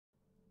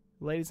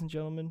Ladies and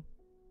gentlemen,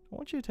 I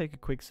want you to take a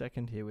quick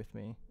second here with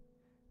me.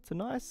 It's a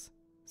nice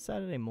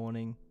Saturday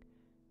morning.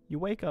 You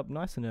wake up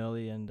nice and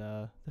early and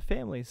the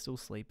family is still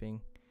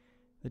sleeping.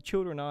 The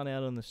children aren't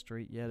out on the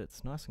street yet,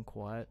 it's nice and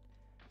quiet.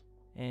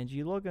 And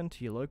you log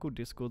into your local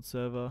Discord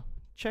server,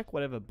 check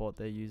whatever bot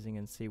they're using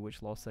and see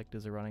which lost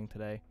sectors are running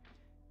today.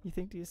 You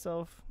think to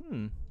yourself,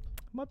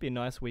 might be a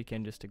nice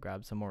weekend just to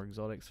grab some more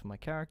exotics for my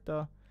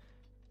character.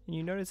 And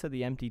you notice that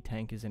the empty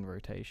tank is in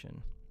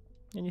rotation.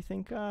 And you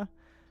think,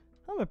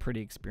 I'm a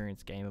pretty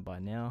experienced gamer by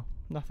now.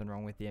 Nothing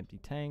wrong with the empty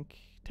tank.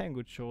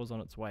 Tangled Shore's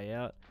on its way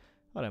out.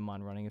 I don't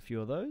mind running a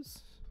few of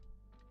those.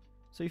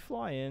 So you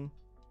fly in,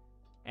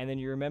 and then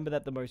you remember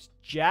that the most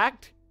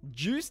jacked,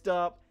 juiced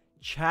up,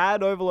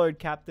 Chad Overload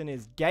Captain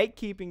is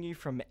gatekeeping you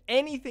from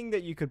anything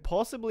that you could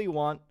possibly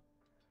want.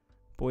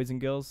 Boys and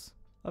girls,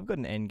 I've got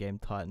an endgame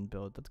Titan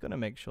build that's going to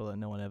make sure that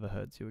no one ever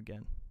hurts you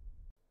again.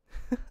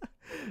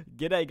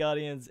 G'day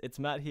Guardians, it's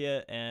Matt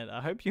here, and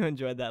I hope you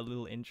enjoyed that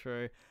little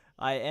intro.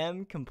 I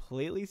am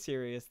completely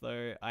serious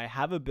though. I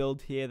have a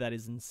build here that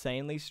is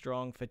insanely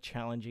strong for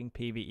challenging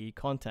PVE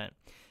content.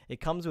 It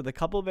comes with a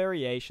couple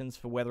variations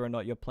for whether or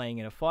not you're playing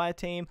in a fire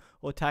team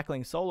or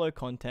tackling solo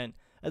content,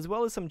 as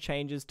well as some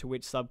changes to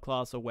which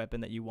subclass or weapon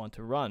that you want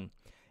to run.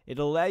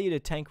 It'll allow you to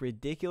tank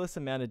ridiculous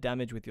amount of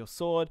damage with your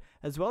sword,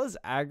 as well as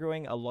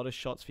aggroing a lot of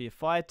shots for your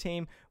fire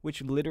team,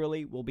 which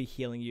literally will be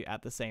healing you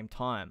at the same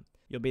time.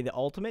 You'll be the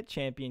ultimate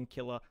champion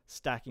killer,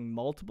 stacking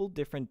multiple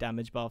different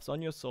damage buffs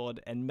on your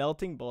sword and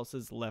melting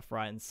bosses left,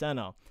 right, and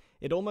center.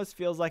 It almost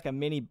feels like a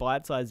mini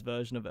bite-sized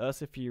version of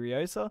Ursa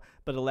Furiosa,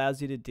 but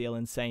allows you to deal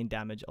insane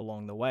damage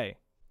along the way.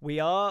 We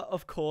are,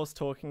 of course,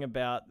 talking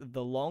about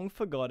the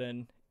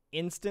long-forgotten,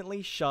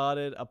 instantly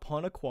sharded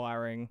upon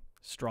acquiring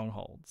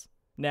Strongholds.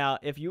 Now,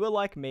 if you were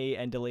like me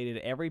and deleted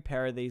every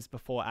pair of these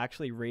before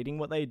actually reading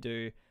what they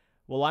do,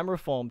 well, I'm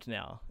reformed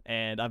now,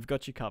 and I've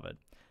got you covered.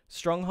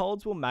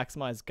 Strongholds will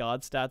maximize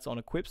guard stats on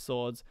equipped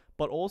swords,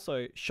 but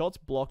also shots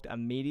blocked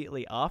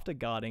immediately after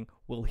guarding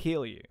will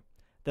heal you.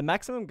 The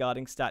maximum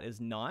guarding stat is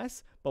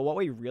nice, but what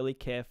we really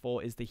care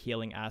for is the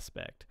healing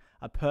aspect.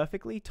 A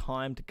perfectly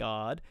timed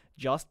guard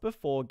just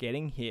before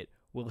getting hit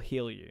will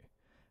heal you.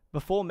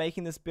 Before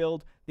making this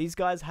build, these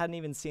guys hadn't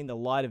even seen the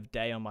light of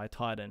day on my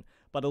Titan,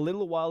 but a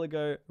little while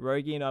ago,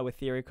 Roguey and I were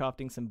theory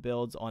crafting some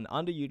builds on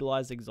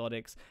underutilized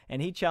exotics,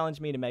 and he challenged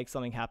me to make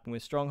something happen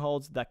with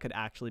Strongholds that could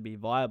actually be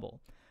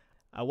viable.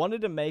 I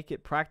wanted to make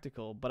it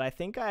practical, but I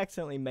think I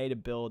accidentally made a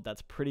build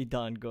that's pretty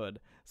darn good,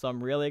 so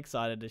I'm really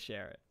excited to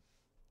share it.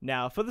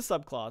 Now, for the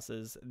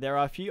subclasses, there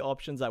are a few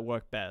options that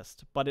work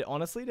best, but it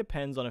honestly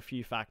depends on a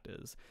few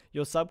factors.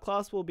 Your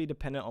subclass will be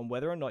dependent on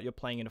whether or not you're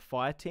playing in a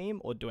fire team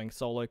or doing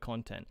solo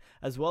content,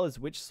 as well as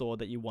which sword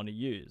that you want to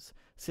use.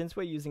 Since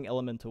we're using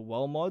elemental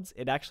well mods,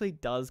 it actually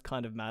does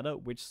kind of matter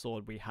which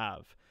sword we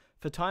have.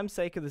 For time's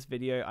sake of this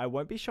video, I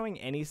won't be showing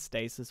any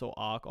stasis or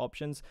arc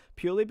options,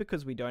 purely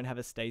because we don't have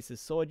a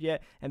stasis sword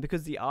yet, and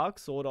because the arc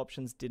sword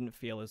options didn't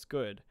feel as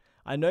good.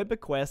 I know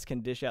Bequest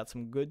can dish out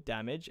some good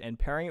damage, and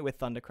pairing it with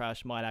Thunder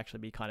Crash might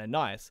actually be kinda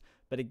nice,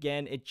 but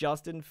again, it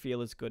just didn't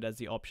feel as good as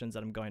the options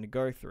that I'm going to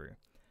go through.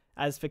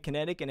 As for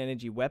kinetic and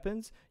energy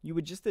weapons, you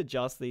would just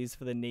adjust these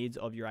for the needs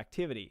of your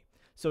activity,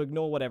 so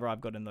ignore whatever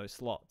I've got in those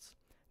slots.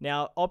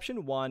 Now,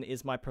 option 1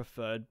 is my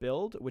preferred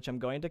build, which I'm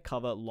going to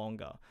cover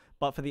longer,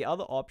 but for the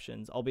other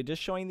options, I'll be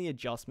just showing the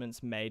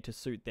adjustments made to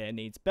suit their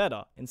needs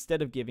better,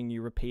 instead of giving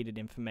you repeated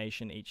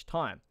information each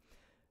time.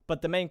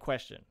 But the main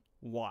question,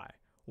 why?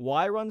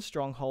 Why run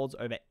Strongholds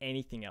over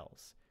anything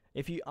else?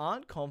 If you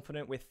aren't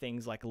confident with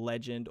things like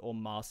Legend or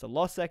Master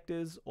Lost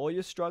Sectors, or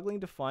you're struggling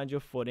to find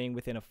your footing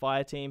within a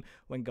fire team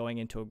when going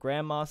into a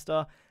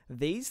Grandmaster,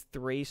 these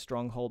 3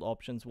 Stronghold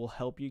options will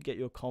help you get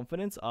your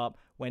confidence up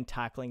when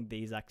tackling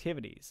these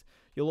activities.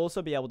 You'll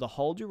also be able to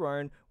hold your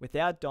own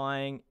without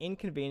dying,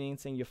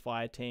 inconveniencing your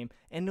fire team,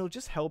 and it'll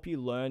just help you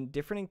learn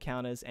different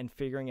encounters and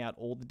figuring out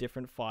all the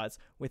different fights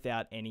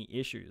without any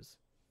issues.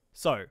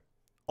 So,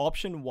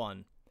 option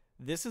 1.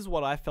 This is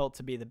what I felt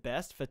to be the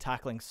best for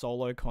tackling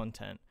solo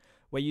content.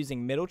 We're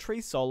using Middle Tree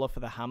Solar for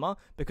the hammer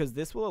because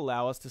this will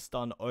allow us to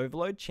stun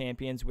Overload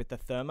champions with the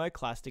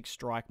Thermoclastic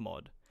Strike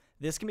mod.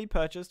 This can be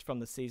purchased from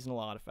the seasonal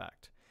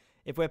artifact.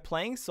 If we're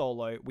playing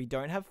solo, we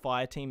don't have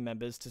fire team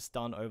members to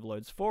stun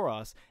overloads for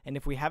us, and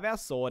if we have our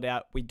sword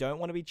out, we don't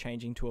want to be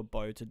changing to a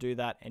bow to do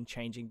that and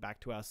changing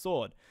back to our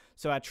sword.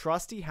 So our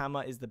trusty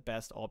hammer is the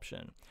best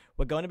option.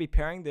 We're going to be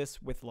pairing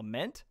this with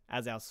Lament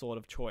as our sword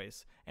of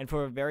choice, and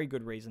for a very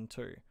good reason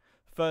too.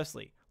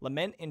 Firstly,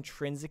 Lament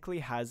intrinsically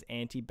has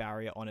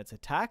anti-barrier on its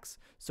attacks,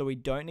 so we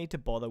don't need to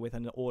bother with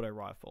an auto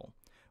rifle.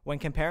 When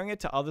comparing it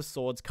to other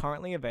swords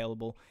currently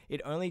available,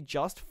 it only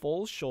just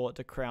falls short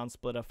to Crown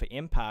Splitter for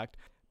impact,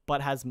 but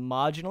has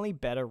marginally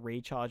better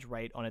recharge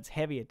rate on its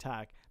heavy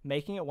attack,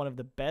 making it one of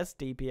the best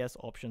DPS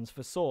options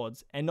for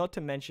swords, and not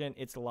to mention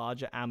its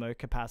larger ammo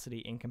capacity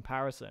in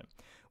comparison.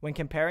 When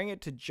comparing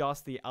it to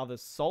just the other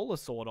Solar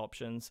Sword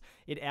options,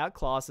 it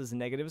outclasses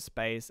Negative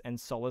Space and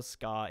Solar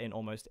Scar in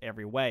almost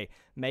every way,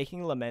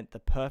 making Lament the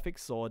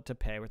perfect sword to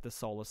pair with the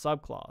Solar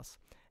subclass.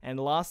 And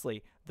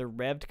lastly, the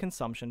revved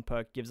consumption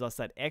perk gives us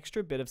that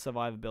extra bit of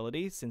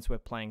survivability since we're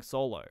playing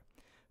solo.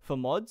 For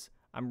mods,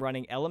 I'm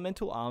running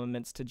elemental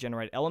armaments to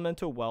generate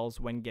elemental wells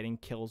when getting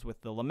kills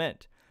with the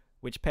Lament,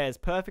 which pairs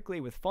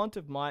perfectly with Font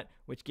of Might,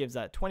 which gives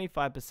that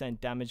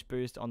 25% damage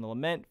boost on the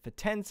Lament for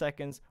 10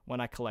 seconds when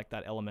I collect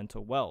that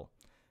elemental well.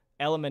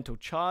 Elemental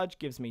Charge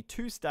gives me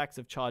 2 stacks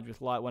of Charge with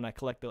Light when I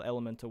collect the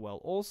Elemental Well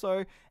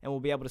also, and we'll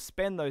be able to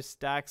spend those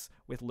stacks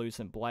with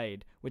Lucent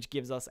Blade, which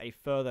gives us a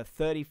further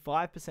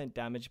 35%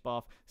 damage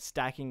buff,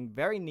 stacking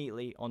very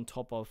neatly on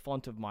top of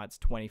Font of Might's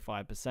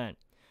 25%.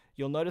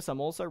 You'll notice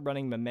I'm also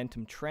running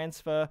Momentum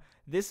Transfer.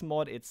 This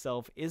mod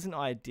itself isn't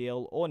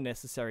ideal or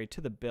necessary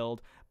to the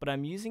build, but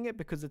I'm using it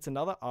because it's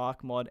another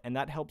arc mod and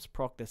that helps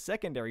proc the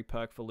secondary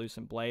perk for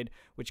Lucent Blade,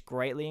 which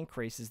greatly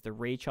increases the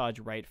recharge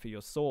rate for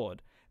your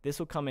sword. This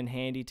will come in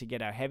handy to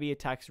get our heavy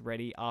attacks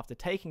ready after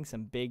taking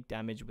some big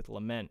damage with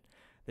Lament.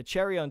 The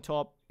cherry on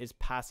top is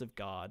Passive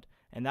Guard,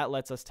 and that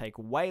lets us take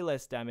way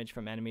less damage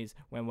from enemies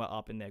when we're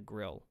up in their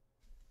grill.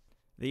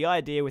 The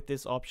idea with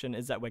this option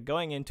is that we're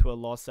going into a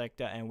lost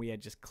sector and we are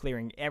just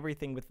clearing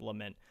everything with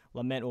Lament.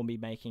 Lament will be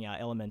making our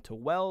elemental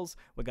wells,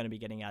 we're going to be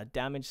getting our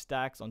damage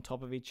stacks on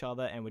top of each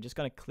other, and we're just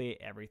going to clear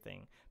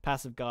everything.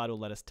 Passive Guard will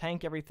let us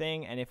tank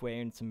everything, and if we're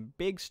in some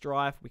big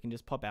strife, we can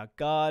just pop our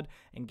guard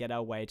and get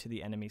our way to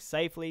the enemy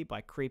safely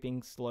by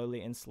creeping slowly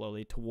and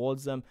slowly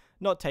towards them,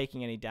 not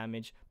taking any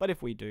damage, but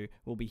if we do,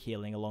 we'll be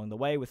healing along the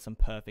way with some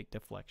perfect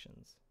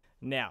deflections.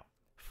 Now,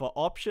 for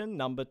option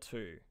number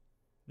 2.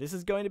 This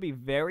is going to be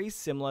very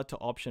similar to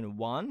option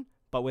 1,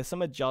 but with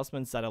some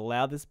adjustments that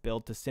allow this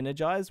build to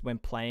synergize when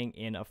playing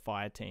in a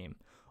fire team.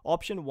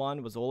 Option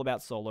 1 was all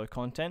about solo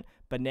content,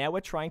 but now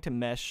we're trying to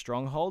mesh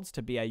Strongholds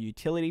to be a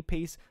utility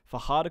piece for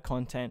harder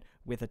content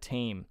with a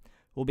team.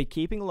 We'll be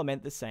keeping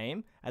Lament the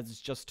same, as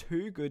it's just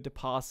too good to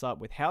pass up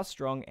with how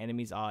strong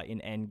enemies are in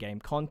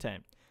endgame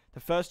content. The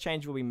first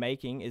change we'll be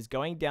making is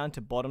going down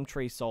to bottom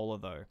tree solo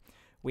though.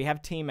 We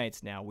have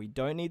teammates now, we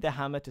don't need the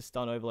hammer to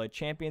stun overload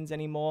champions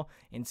anymore,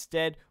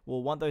 instead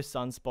we'll want those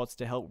sunspots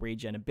to help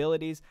regen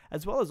abilities,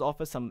 as well as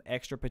offer some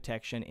extra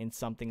protection in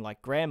something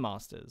like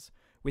Grandmasters.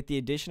 With the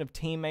addition of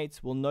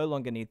teammates, we'll no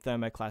longer need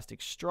Thermoclastic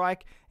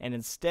Strike, and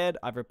instead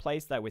I've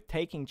replaced that with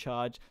Taking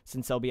Charge,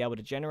 since they'll be able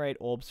to generate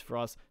orbs for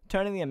us,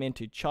 turning them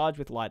into Charge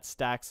with Light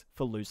stacks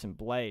for Lucent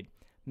Blade.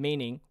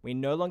 Meaning, we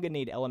no longer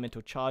need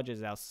Elemental Charge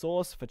as our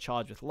source for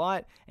Charge with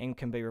Light, and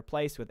can be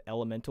replaced with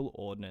Elemental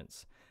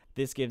Ordnance.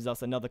 This gives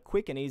us another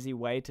quick and easy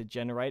way to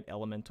generate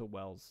elemental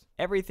wells.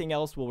 Everything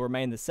else will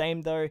remain the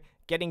same though.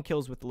 Getting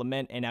kills with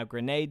Lament and our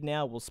grenade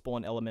now will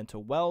spawn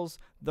elemental wells.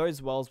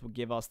 Those wells will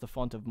give us the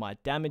Font of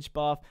Might damage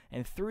buff,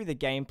 and through the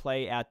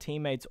gameplay our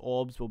teammates'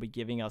 orbs will be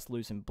giving us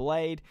Lucent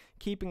Blade,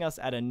 keeping us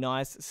at a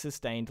nice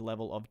sustained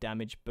level of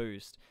damage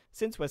boost.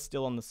 Since we're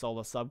still on the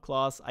solar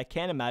subclass, I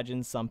can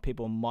imagine some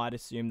people might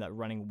assume that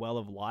running Well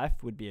of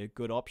Life would be a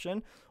good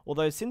option,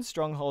 although since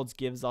Strongholds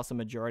gives us a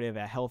majority of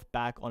our health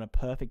back on a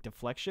perfect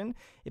deflection,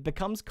 it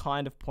becomes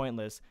kind of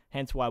pointless,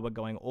 hence why we're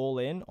going all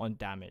in on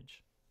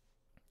damage.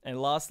 And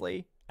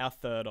lastly, our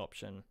third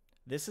option.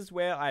 This is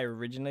where I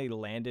originally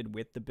landed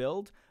with the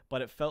build,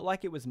 but it felt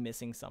like it was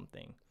missing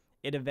something.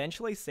 It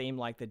eventually seemed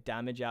like the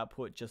damage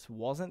output just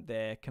wasn't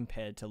there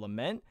compared to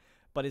Lament,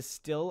 but is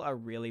still a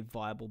really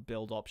viable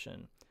build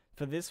option.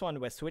 For this one,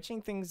 we're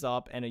switching things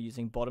up and are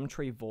using Bottom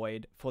Tree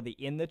Void for the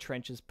In the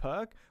Trenches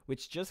perk,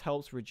 which just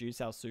helps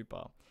reduce our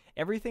super.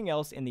 Everything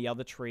else in the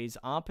other trees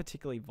aren't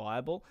particularly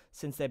viable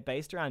since they're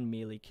based around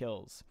melee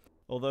kills.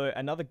 Although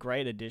another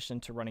great addition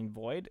to running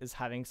Void is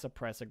having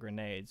suppressor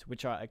grenades,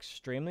 which are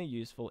extremely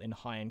useful in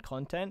high-end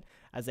content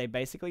as they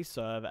basically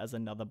serve as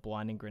another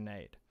blinding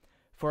grenade.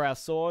 For our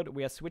sword,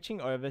 we are switching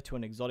over to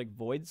an exotic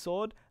Void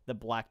sword, the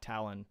Black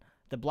Talon.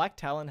 The Black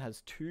Talon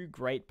has 2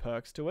 great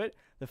perks to it.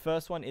 The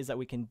first one is that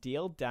we can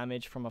deal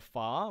damage from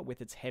afar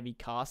with its heavy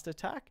cast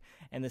attack,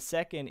 and the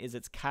second is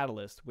its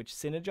Catalyst, which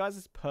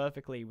synergizes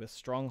perfectly with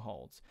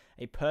Strongholds.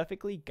 A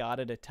perfectly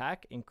guarded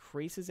attack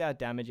increases our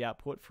damage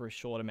output for a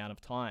short amount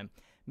of time,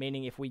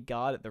 meaning if we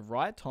guard at the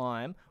right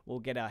time, we'll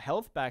get our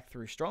health back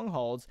through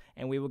Strongholds,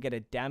 and we will get a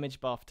damage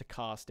buff to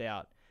cast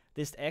out.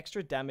 This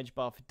extra damage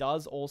buff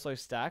does also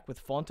stack with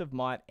Font of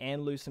Might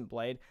and Lucent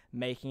Blade,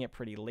 making it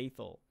pretty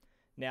lethal.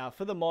 Now,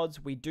 for the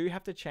mods, we do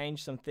have to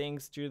change some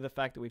things due to the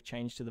fact that we've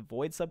changed to the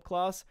Void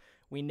subclass.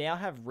 We now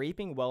have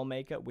Reaping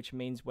Wellmaker, which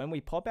means when we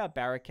pop our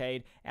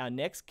barricade, our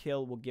next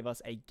kill will give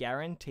us a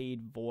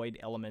guaranteed Void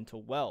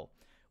Elemental Well.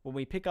 When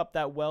we pick up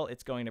that well,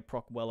 it's going to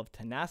proc Well of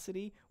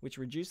Tenacity, which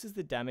reduces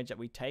the damage that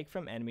we take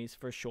from enemies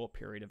for a short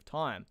period of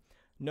time.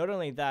 Not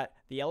only that,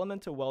 the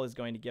Elemental Well is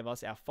going to give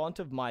us our Font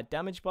of Might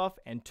damage buff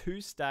and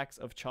 2 stacks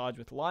of Charge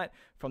with Light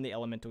from the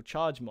Elemental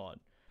Charge mod.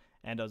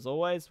 And as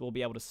always, we'll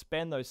be able to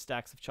spend those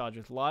stacks of Charge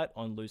with Light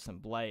on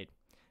Lucent Blade.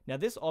 Now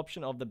this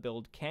option of the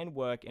build can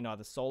work in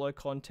either solo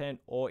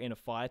content or in a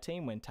fire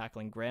team when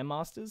tackling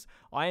Grandmasters.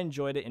 I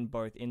enjoyed it in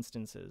both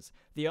instances.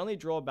 The only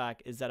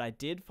drawback is that I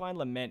did find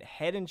Lament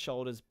head and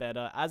shoulders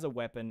better as a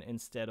weapon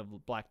instead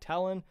of Black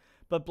Talon,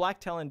 but Black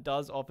Talon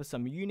does offer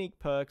some unique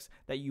perks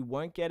that you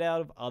won't get out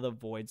of other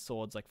Void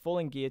swords like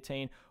Falling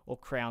Guillotine or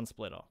Crown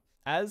Splitter.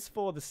 As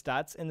for the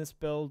stats in this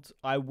build,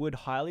 I would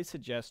highly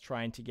suggest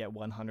trying to get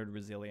 100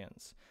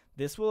 Resilience.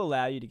 This will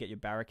allow you to get your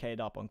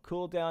barricade up on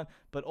cooldown,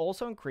 but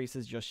also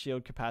increases your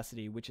shield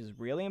capacity, which is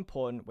really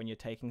important when you're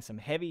taking some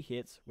heavy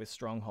hits with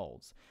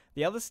Strongholds.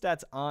 The other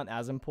stats aren't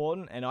as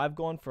important, and I've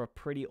gone for a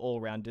pretty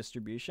all-round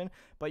distribution,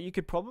 but you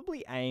could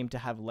probably aim to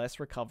have less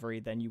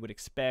recovery than you would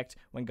expect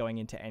when going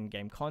into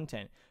endgame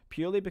content,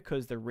 purely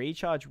because the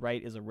recharge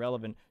rate is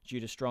irrelevant due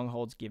to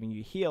Strongholds giving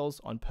you heals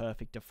on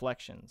perfect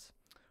deflections.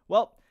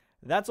 Well,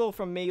 that's all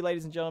from me,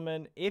 ladies and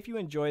gentlemen. If you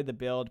enjoyed the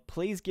build,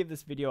 please give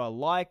this video a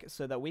like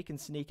so that we can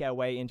sneak our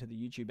way into the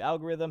YouTube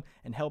algorithm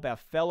and help our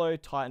fellow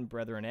Titan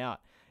brethren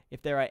out.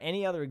 If there are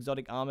any other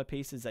exotic armor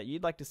pieces that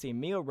you'd like to see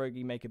me or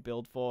Roguey make a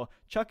build for,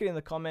 chuck it in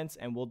the comments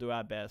and we'll do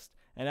our best.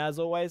 And as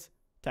always,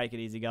 take it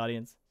easy,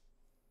 Guardians.